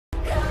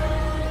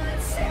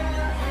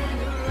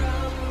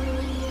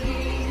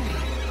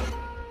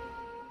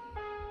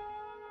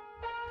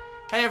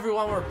Hey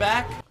everyone, we're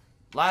back.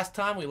 Last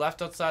time we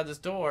left outside this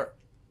door,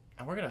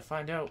 and we're gonna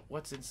find out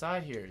what's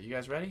inside here. You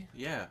guys ready?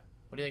 Yeah.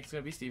 What do you think it's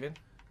gonna be, Steven?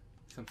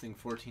 Something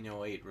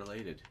 1408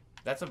 related.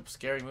 That's a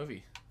scary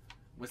movie.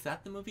 Was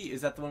that the movie? Is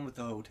that the one with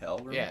the hotel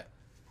room? Yeah.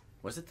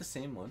 Was it the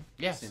same one?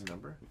 Yes. Same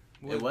number?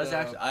 With, it was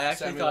actually. I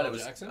actually Samuel thought L. it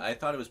was. Jackson? I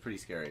thought it was pretty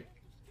scary.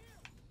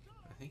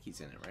 I think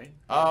he's in it, right?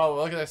 Oh,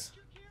 look at this.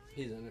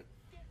 He's in it.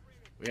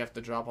 We have to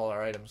drop all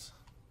our items.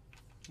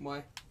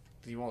 Why?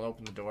 He won't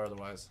open the door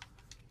otherwise.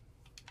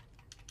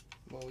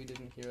 Well, we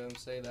didn't hear them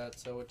say that,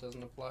 so it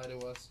doesn't apply to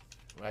us.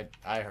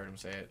 I heard him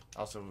say it.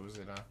 Also, it was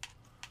in a.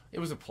 It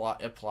was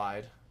applied.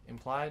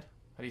 Implied?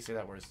 How do you say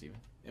that word, Steven?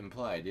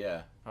 Implied,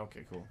 yeah.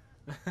 Okay, cool.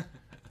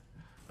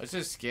 This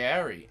is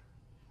scary.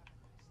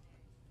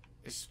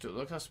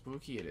 Look how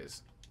spooky it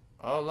is.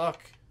 Oh, look.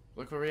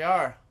 Look where we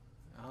are.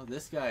 Oh,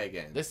 this guy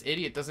again. This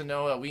idiot doesn't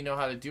know that we know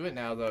how to do it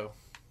now, though.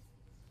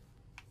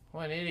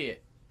 What an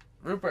idiot.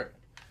 Rupert,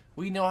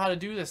 we know how to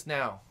do this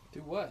now.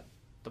 Do what?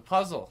 The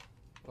puzzle.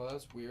 Well,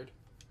 that's weird.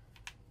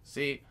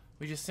 See,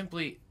 we just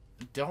simply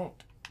don't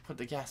put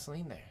the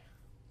gasoline there.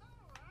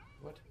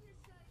 What?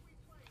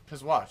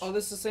 Because watch. Oh,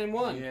 this is the same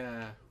one.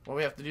 Yeah. What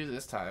we have to do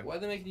this time.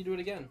 Why'd they make you do it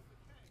again?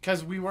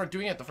 Because we weren't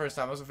doing it the first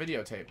time. It was a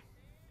videotape.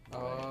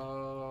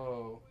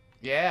 Oh.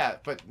 Yeah,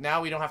 but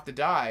now we don't have to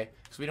die.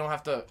 Because we don't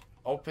have to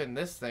open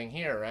this thing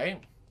here,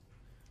 right?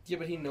 Yeah,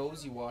 but he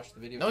knows you watched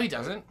the video. No, he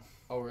doesn't.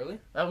 Oh, really?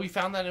 We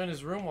found that in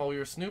his room while we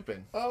were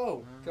snooping.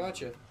 Oh,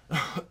 gotcha.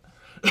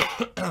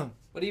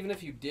 But even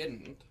if you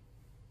didn't,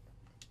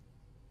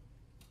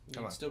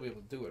 Come you'd on. still be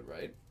able to do it,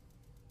 right?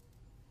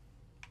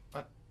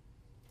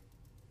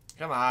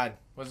 Come on.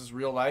 Was this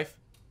real life?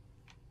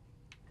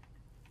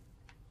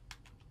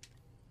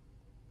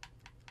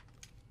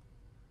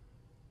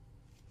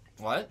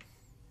 What?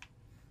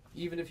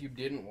 Even if you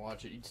didn't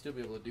watch it, you'd still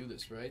be able to do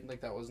this, right?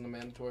 Like that wasn't a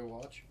mandatory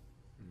watch?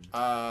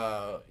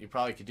 You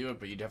probably could do it,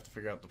 but you'd have to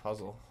figure out the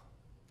puzzle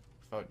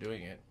without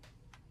doing it.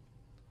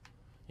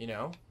 You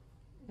know?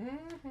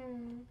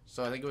 Mm-hmm.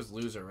 So I think it was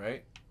loser,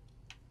 right?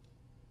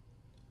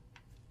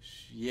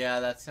 Yeah,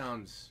 that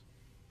sounds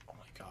Oh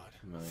my god.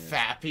 familiar.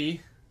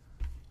 Fappy.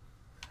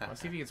 Let's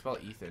see if you can spell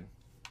Ethan.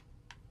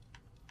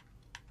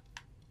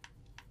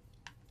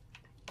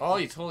 Oh,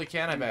 you totally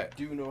can, I bet.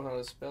 You do know how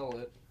to spell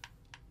it.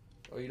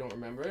 Oh, you don't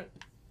remember it?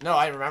 No,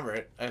 I remember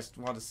it. I just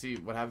wanted to see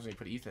what happens when you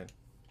put Ethan.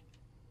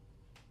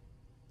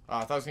 Oh,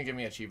 I thought it was going to give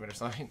me an achievement or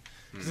something.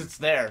 Because it's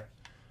there.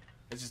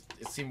 It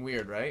seemed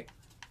weird, right?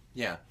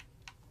 Yeah.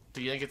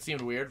 Do you think it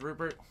seemed weird,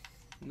 Rupert?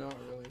 Not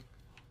really.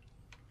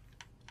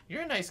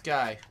 You're a nice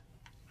guy.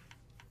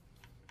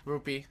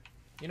 Rupee.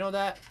 You know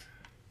that?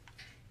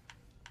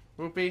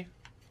 Rupee?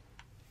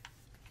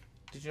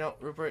 Did you know,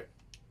 Rupert,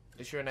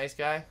 that you're a nice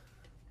guy?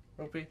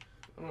 Rupee?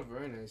 I'm a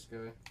very nice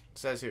guy.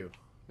 Says who?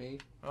 Me?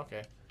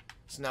 Okay.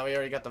 So now we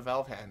already got the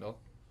valve handle.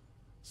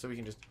 So we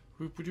can just...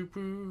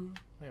 Whoop-a-doop-oo.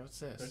 Wait,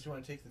 what's this? Don't you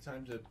want to take the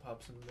time to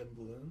pop some of them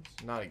balloons?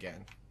 Not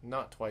again.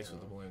 Not twice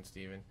with the balloon,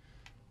 Steven.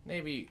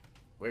 Maybe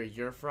where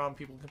you're from,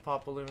 people can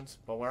pop balloons.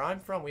 But where I'm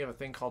from, we have a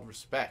thing called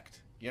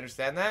respect. You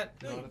understand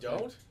that? No, Not you a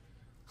don't.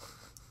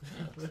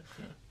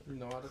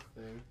 Not a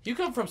thing. You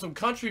come from some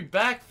country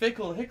back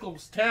fickle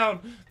hickles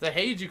town that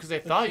hated you because they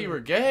thought you were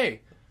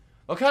gay.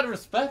 What kind of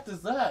respect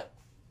is that?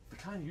 The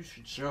kind you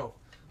should show.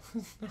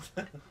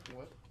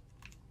 What?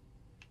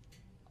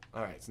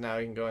 Alright, so now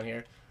we can go in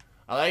here.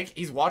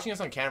 He's watching us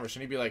on camera.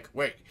 Shouldn't he be like,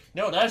 wait,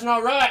 no, that's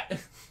not right.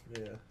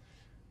 Yeah.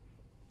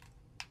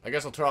 I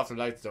guess I'll turn off the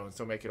lights though and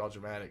still make it all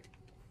dramatic.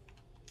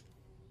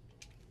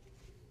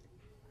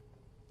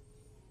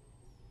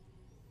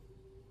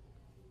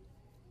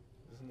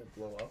 Doesn't it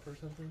blow up or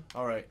something?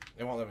 Alright,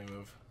 it won't let me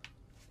move.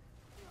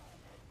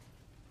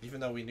 Even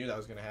though we knew that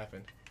was going to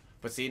happen.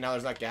 But see, now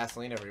there's not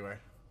gasoline everywhere.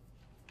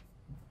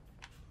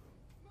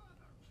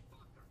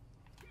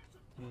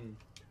 Hmm.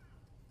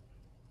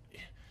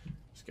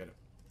 Just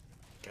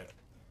gotta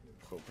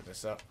open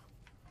this up.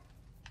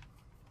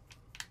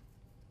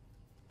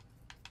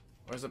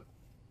 Where's the...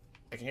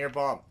 I can hear a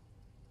bomb.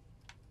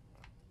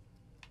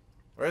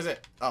 Where is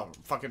it? Oh,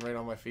 fucking right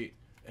on my feet.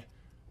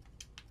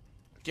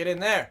 Get in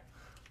there!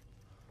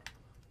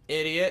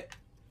 Idiot.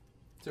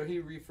 So he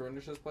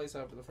refurnished his place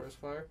after the first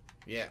fire?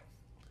 Yeah.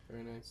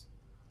 Very nice.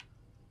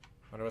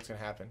 Wonder what's gonna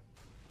happen.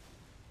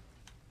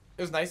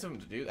 It was nice of him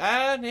to do.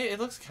 Ah, it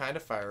looks kind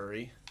of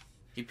fiery.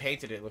 He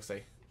painted it, it looks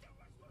like.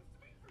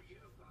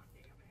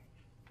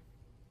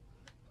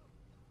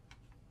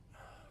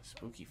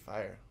 Spooky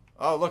fire.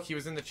 Oh, look, he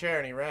was in the chair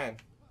and he ran.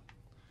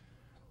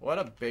 What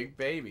a big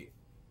baby.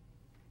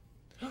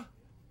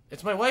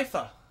 It's my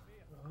waifa.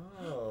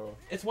 Oh.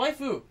 It's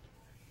waifu.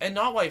 And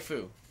not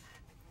waifu.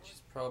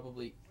 She's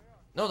probably...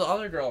 No, the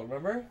other girl,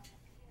 remember?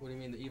 What do you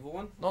mean, the evil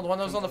one? No, the one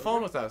that was on the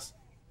phone with us.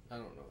 I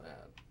don't know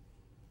that.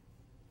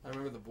 I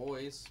remember the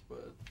voice,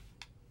 but...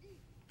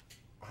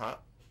 Huh?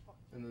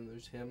 And then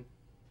there's him.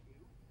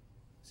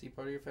 Is he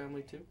part of your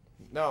family, too?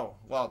 No,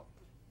 well,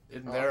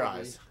 in their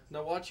Probably. eyes.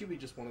 Now watch you be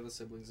just one of the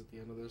siblings at the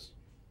end of this.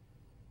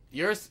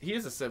 He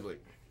is a sibling.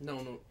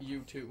 No,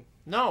 you too.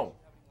 No.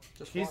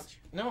 Just He's watch.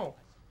 no.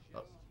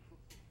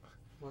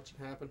 Watch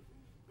it happen.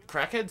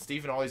 Crackhead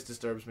Steven always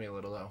disturbs me a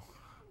little, though.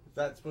 Is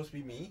that supposed to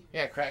be me?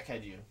 Yeah,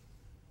 crackhead you.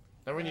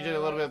 Remember when you did a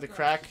little bit of the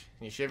crack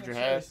and you shaved your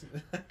head?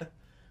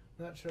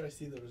 Not sure I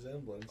see the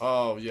resemblance.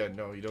 Oh, yeah,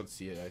 no, you don't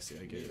see it. I see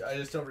it. I get it. I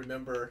just don't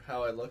remember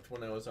how I looked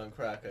when I was on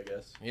crack, I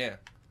guess. Yeah.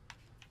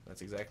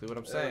 That's exactly what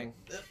I'm saying.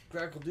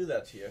 Crack will do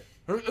that to you.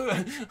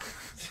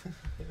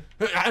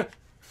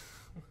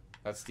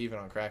 That's Steven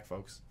on crack,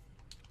 folks.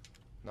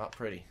 Not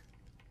pretty.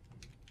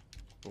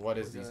 But what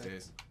is Poor these guy.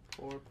 days?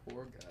 Poor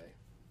guy.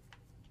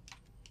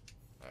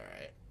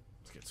 Alright.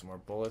 Let's get some more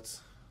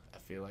bullets. I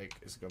feel like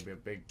it's going to be a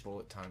big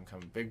bullet time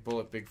coming. Big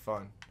bullet, big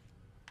fun.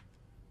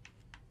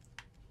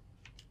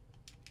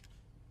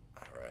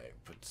 Alright.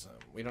 Put some...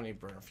 We don't need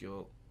burner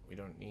fuel. We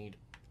don't need...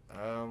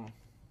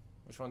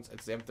 Which one's...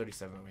 It's the M37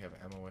 that we have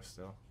ammo with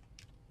still.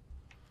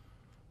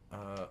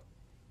 I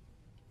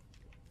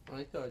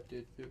thought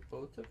they'd do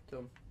both of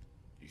them.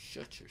 You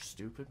shut your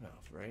stupid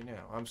mouth right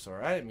now. I'm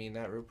sorry. I didn't mean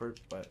that, Rupert,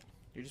 but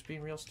you're just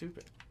being real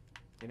stupid.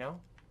 You know?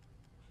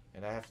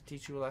 And I have to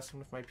teach you a lesson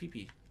with my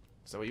pee-pee.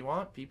 So what you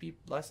want? Pee-pee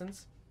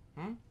lessons?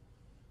 Hmm?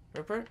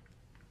 Rupert?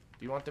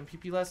 Do you want them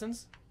pee-pee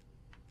lessons?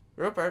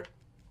 Rupert?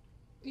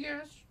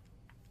 Yes.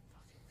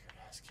 Fucking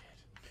weird-ass kid.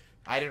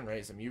 I didn't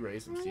raise him. You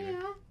raised him, Steven.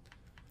 Yeah.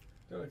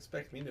 Don't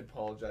expect me to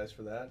apologize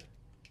for that.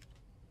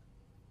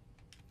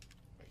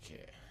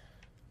 Okay.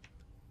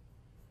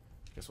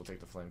 Guess we'll take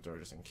the flamethrower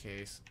just in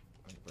case.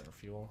 And the burner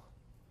fuel.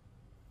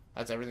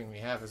 That's everything we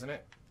have, isn't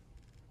it?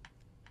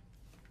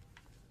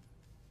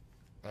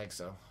 I think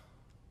so.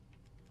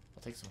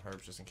 I'll take some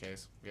herbs just in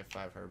case. We have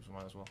 5 herbs. We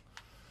might as well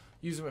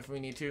use them if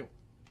we need to.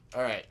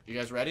 Alright, you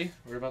guys ready?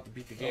 We're about to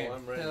beat the game. Oh,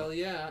 I'm ready. Hell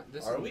yeah.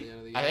 This Are is we? the end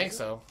of the I think episode.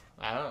 so.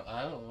 I don't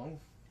know.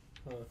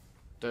 Huh.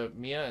 The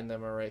Mia and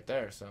them are right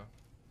there, so.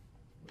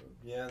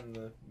 Yeah, and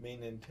the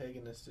main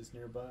antagonist is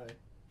nearby.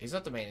 He's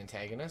not the main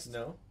antagonist.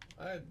 No,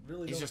 I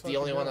really. He's don't just the fucking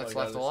only one know, that's I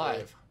left gotta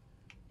alive. say.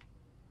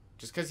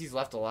 Just because he's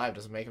left alive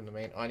doesn't make him the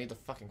main. Oh, I need the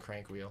fucking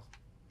crank wheel.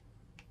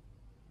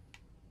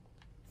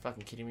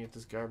 Fucking kidding me with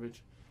this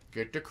garbage?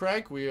 Get the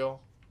crank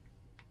wheel.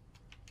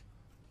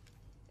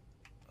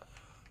 Where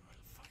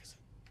the fuck is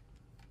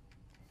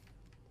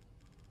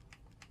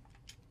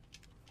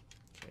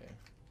it? Okay.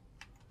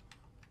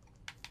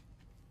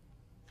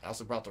 I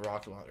also brought the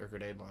rocket launcher, or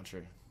grenade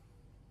launcher.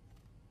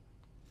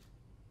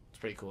 It's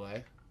pretty cool, eh?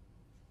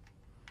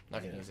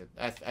 Not gonna Yeah. use it.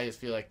 I just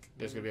feel like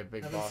there's gonna be a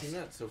big Haven't boss. seen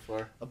that so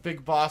far. A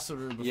big boss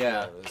or before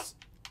Yeah. this.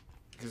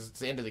 Because it's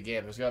the end of the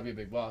game. There's gotta be a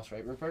big boss,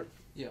 right, Rupert?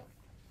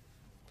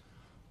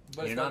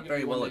 But You're it's not gonna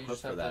very be one well that you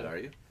equipped just for have that, to- are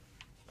you?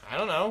 I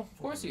don't know. Of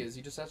course he is.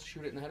 He just has to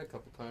shoot it in the head a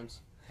couple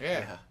times.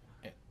 Yeah.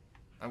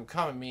 I'm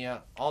coming,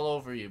 Mia. All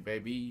over you,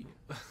 baby.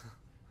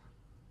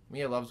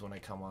 Mia loves when I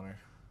come on her.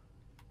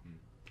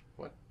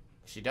 What?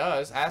 She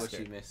does. Ask What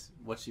her. she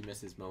what she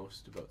misses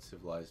most about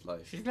civilized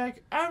life. She's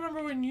like, I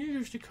remember when you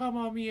used to come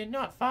on me and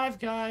not Five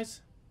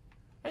Guys.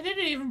 I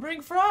didn't even bring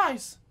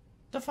fries.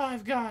 The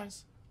Five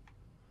Guys.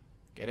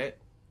 Get it?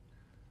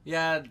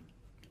 Yeah,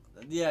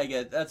 I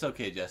get it. That's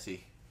okay,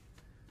 Jesse.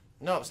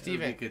 No, It'll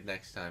Steven. be good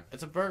next time.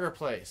 It's a burger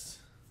place.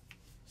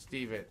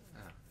 Steven. Oh,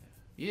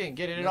 You didn't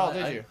get it at No, all,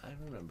 did you? I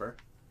remember.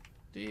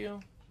 Do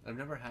you? I've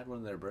never had one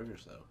of their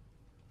burgers though.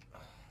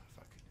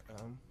 Fuck.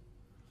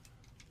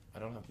 I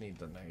don't need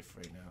the knife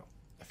right now.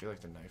 I feel like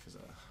the knife is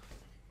a...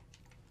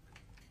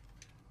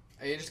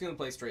 Are you just gonna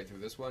play straight through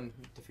this one?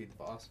 Defeat the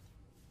boss?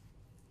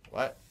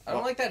 What? I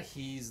don't like that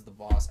he's the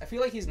boss. I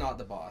feel like he's not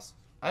the boss.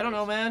 I don't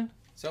know, man.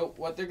 So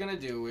what they're gonna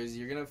do is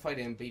you're gonna fight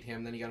him, beat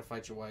him, then you gotta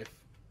fight your wife.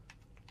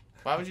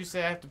 Why would you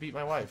say I have to beat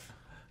my wife?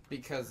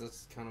 Because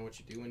that's kind of what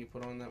you do when you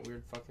put on that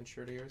weird fucking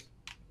shirt of yours.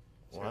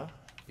 What?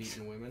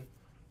 Beating women.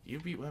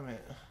 You beat women.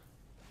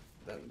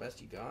 That the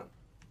best you got?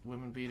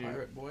 Women beater.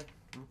 Pirate boy.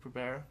 Rupert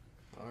Bear.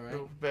 Alright.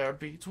 Rupert Bear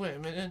beats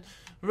women and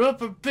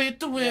Rupert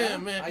beat the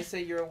women. Yeah, I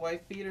say you're a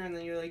wife beater, and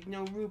then you're like,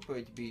 no,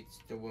 Rupert beats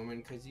the woman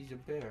because he's a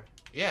bear.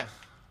 Yeah.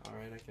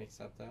 Alright, I can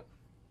accept that.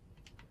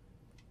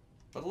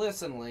 But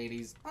listen,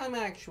 ladies, I'm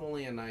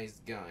actually a nice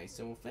guy,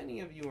 so if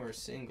any of you are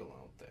single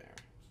out there...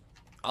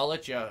 I'll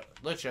let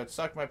you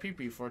suck my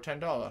pee-pee for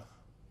 $10.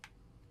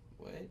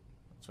 What?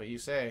 That's what you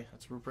say.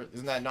 That's Rupert.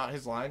 Isn't that not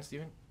his line,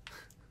 Steven?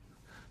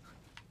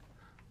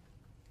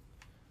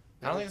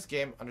 I don't think this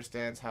game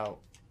understands how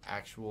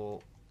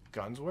actual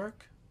guns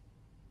work.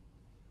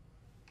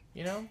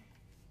 You know?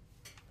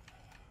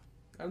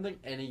 I don't think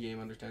any game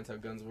understands how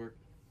guns work.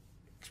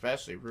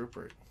 Especially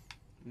Rupert.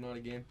 Not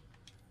a game.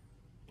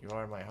 You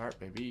are in my heart,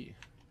 baby.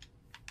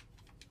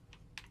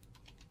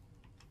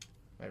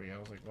 There we go. I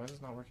was like, why is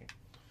this not working?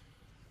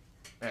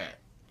 Alright.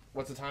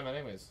 What's the time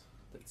anyways?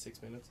 That's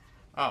 6 minutes.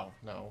 Oh,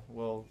 no.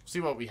 We'll see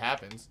what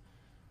happens.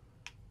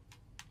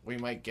 We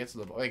might get to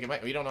the...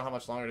 Like, we don't know how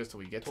much longer it is till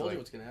we get to, Told like... you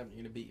what's gonna happen.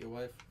 You're gonna beat your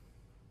wife.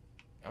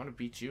 I want to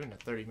beat you in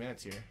 30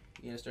 minutes here.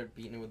 You're gonna start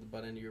beating her with the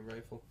butt end of your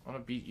rifle. I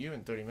want to beat you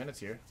in 30 minutes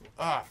here.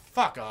 Ah,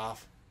 fuck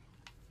off.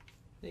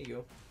 There you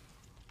go.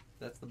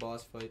 That's the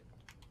boss fight.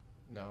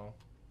 No.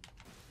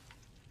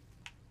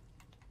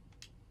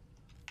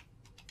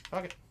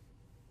 Fuck it.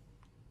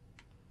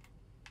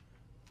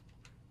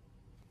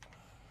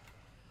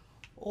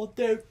 I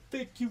don't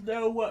think you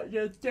know what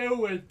you're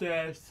doing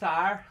there,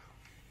 sir.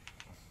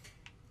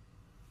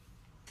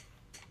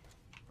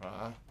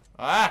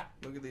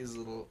 Look at these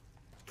little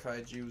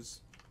kaijus.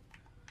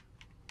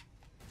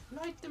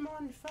 Light them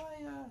on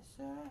fire,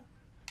 sir.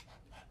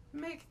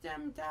 Make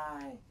them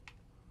die.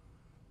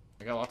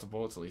 I got lots of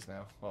bullets at least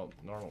now. Well,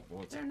 normal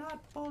bullets. They're not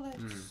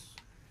bullets.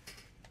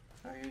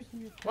 They're using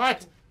your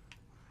What?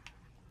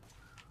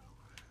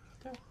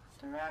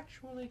 They're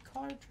actually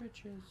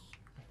cartridges.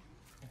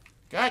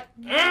 God.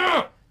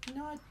 Ugh!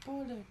 Not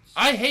bullets.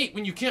 I hate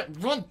when you can't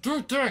run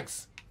through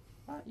things.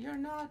 But you're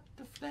not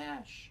the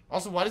Flash.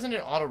 Also, why doesn't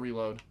it auto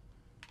reload?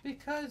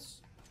 Because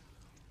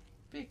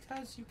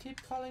you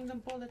keep calling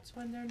them bullets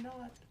when they're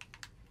not.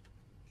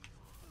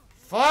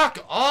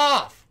 Fuck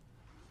off!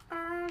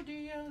 All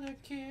the other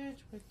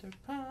kids with their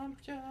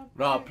pumped up.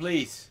 Rob,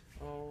 please.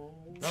 Oh.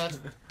 No, that's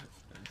No,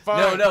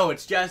 fine. no,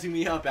 it's jazzing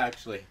me up,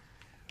 actually.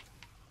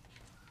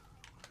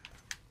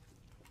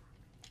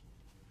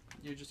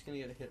 You're just gonna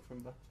get a hit from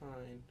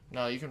behind.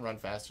 No, you can run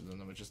faster than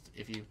them. It's just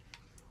if you.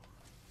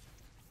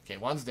 Okay,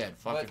 one's dead.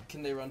 Fucking. But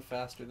can they run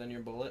faster than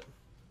your bullet?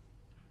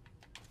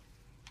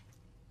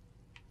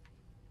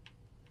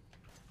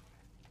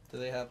 Do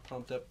they have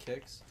pumped up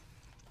kicks?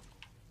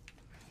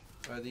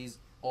 Are these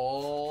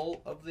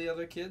all of the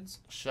other kids?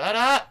 Shut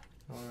up!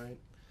 Alright.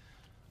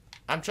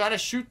 I'm trying to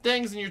shoot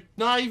things and you're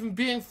not even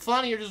being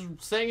funny. You're just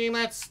singing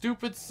that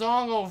stupid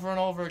song over and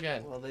over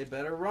again. Well, they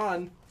better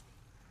run.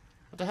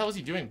 What the hell is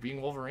he doing?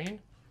 Being Wolverine?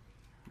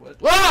 What?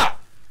 Ah!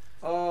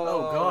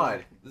 Oh,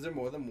 God. Is there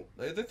more than one?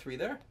 Are there three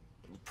there?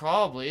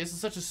 Probably. This is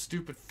such a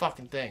stupid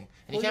fucking thing.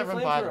 And you Pull can't your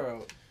run by them.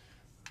 flamethrower out.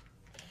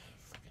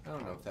 I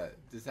don't know if that...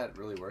 Does that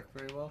really work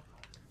very well?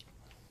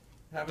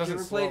 Haven't Doesn't you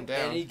ever slow 'em played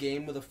down. any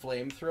game with a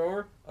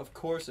flamethrower? Of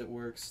course it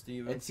works,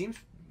 Steven. It seems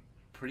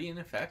pretty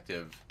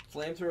ineffective,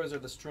 Flamethrowers are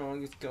the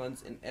strongest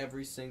guns in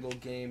every single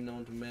game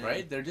known to man.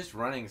 right? They're just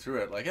running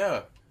through it like,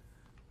 oh,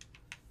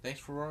 thanks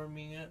for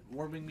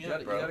warming me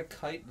up, bro. You gotta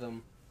kite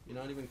them. You're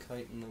not even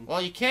kiting them. Well,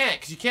 you can't,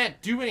 because you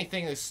can't do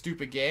anything in this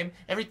stupid game.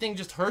 Everything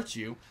just hurts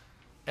you.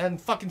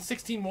 And fucking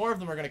 16 more of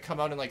them are going to come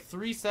out in like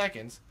 3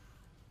 seconds.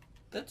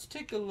 Let's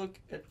take a look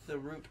at the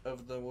root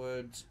of the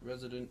words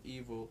Resident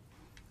Evil.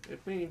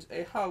 It means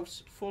a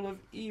house full of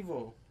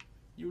evil.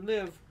 You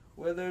live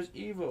where there's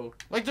evil.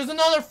 Like, there's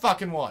another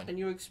fucking one. And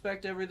you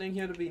expect everything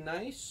here to be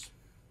nice?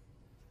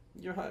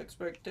 Your high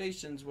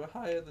expectations were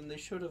higher than they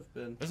should have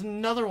been. There's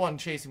another one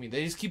chasing me.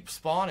 They just keep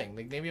spawning.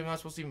 Like, maybe I'm not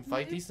supposed to even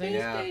fight these things?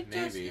 Yeah, they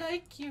just maybe.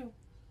 like you.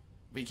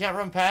 But you can't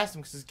run past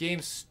them because this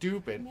game's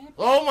stupid. Maybe.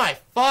 Oh my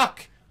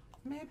fuck!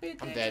 Maybe they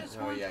I'm dead. just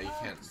Oh, want yeah, you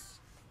can't. hugs.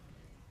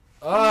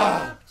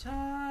 Ugh! Nap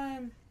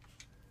time.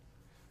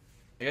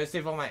 I gotta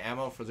save all my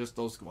ammo for just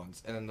those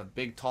ones. And then the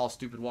big, tall,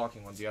 stupid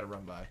walking ones you gotta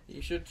run by.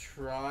 You should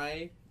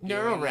try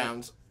Neuro doing it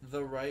rounds.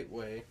 the right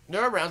way.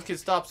 Neuro rounds can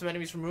stop some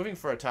enemies from moving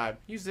for a time.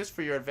 Use this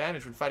for your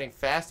advantage when fighting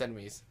fast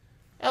enemies.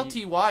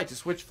 LTY to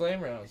switch flame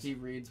rounds. He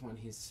reads when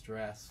he's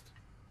stressed.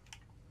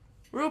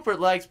 Rupert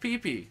likes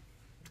pee-pee.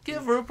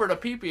 Give Rupert a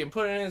pee-pee and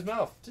put it in his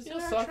mouth. Does He'll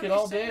it suck actually it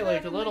all say day that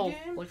like a in the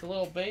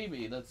little game?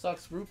 baby that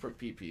sucks Rupert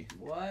pee-pee.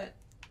 What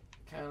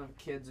kind of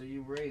kids are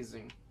you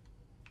raising?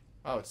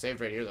 Oh, it's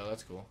saved right here though.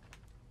 That's cool.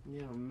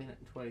 You have a minute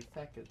and 20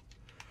 seconds.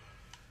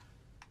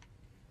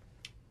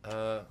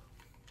 Alright,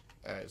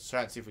 let's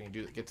try and see if we can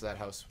get to that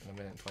house in a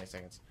minute and 20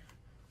 seconds.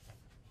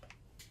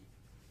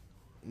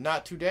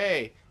 Not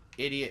today,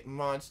 idiot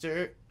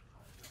monster.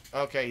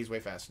 Okay, he's way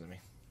faster than me.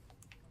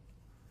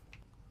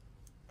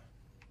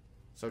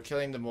 So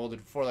killing the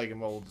molded, four-legged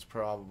mold is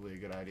probably a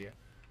good idea.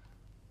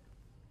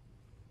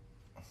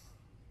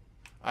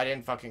 I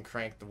didn't fucking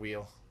crank the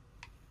wheel.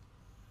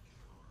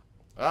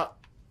 Oh.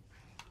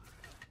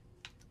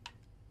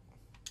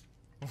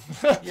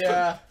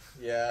 Yeah.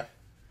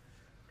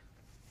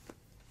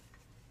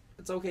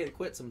 It's okay to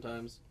quit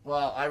sometimes.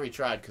 Well, I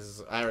retried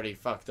because I already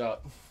fucked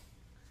up.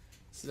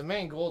 See, the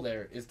main goal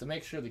there is to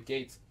make sure the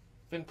gate's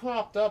been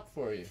propped up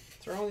for you.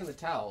 Throwing in the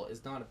towel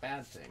is not a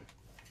bad thing.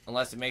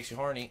 Unless it makes you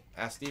horny.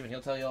 Ask Steven,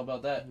 he'll tell you all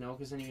about that. No,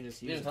 because then you can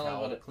just You use a tell him towel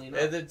about to it. clean up.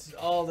 And it's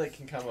all that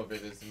can come of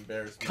it is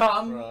embarrassment.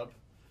 Come. Rob.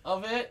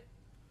 Of it?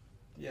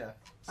 Yeah.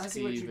 I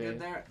see what you Steven. did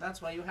there.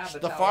 That's why you have the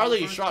The towel farther in the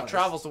your first shot place.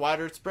 travels, the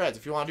wider it spreads.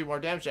 If you want to do more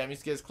damage to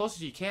enemies, get as close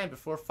as you can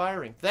before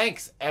firing.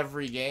 Thanks,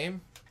 every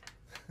game.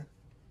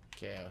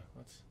 Okay,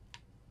 let's...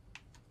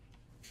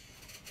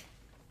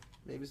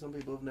 Maybe some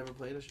people have never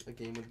played a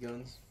game with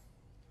guns.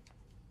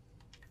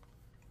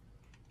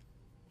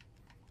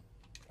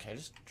 Can I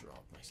just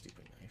drop my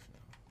stupid knife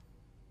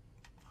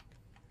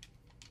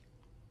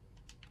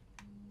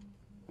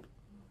now?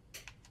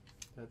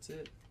 That's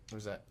it.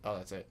 Where's that? Oh,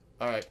 that's it.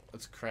 Alright,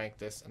 let's crank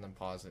this and then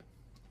pause it.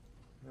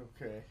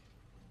 Okay.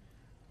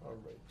 All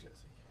right, Jesse.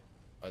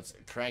 Let's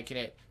cranking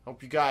it.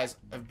 Hope you guys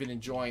have been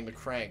enjoying the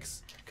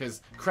cranks,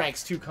 because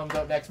Cranks 2 comes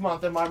out next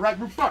month. Am I right?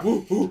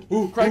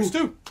 Cranks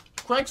 2!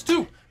 Cranks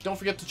 2! Don't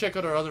forget to check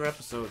out our other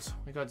episodes.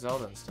 We got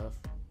Zelda and stuff.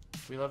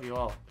 We love you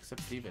all,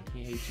 except Steven.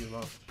 He hates you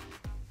most.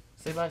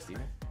 Say bye,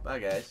 Steven. Bye,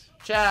 guys.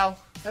 Ciao!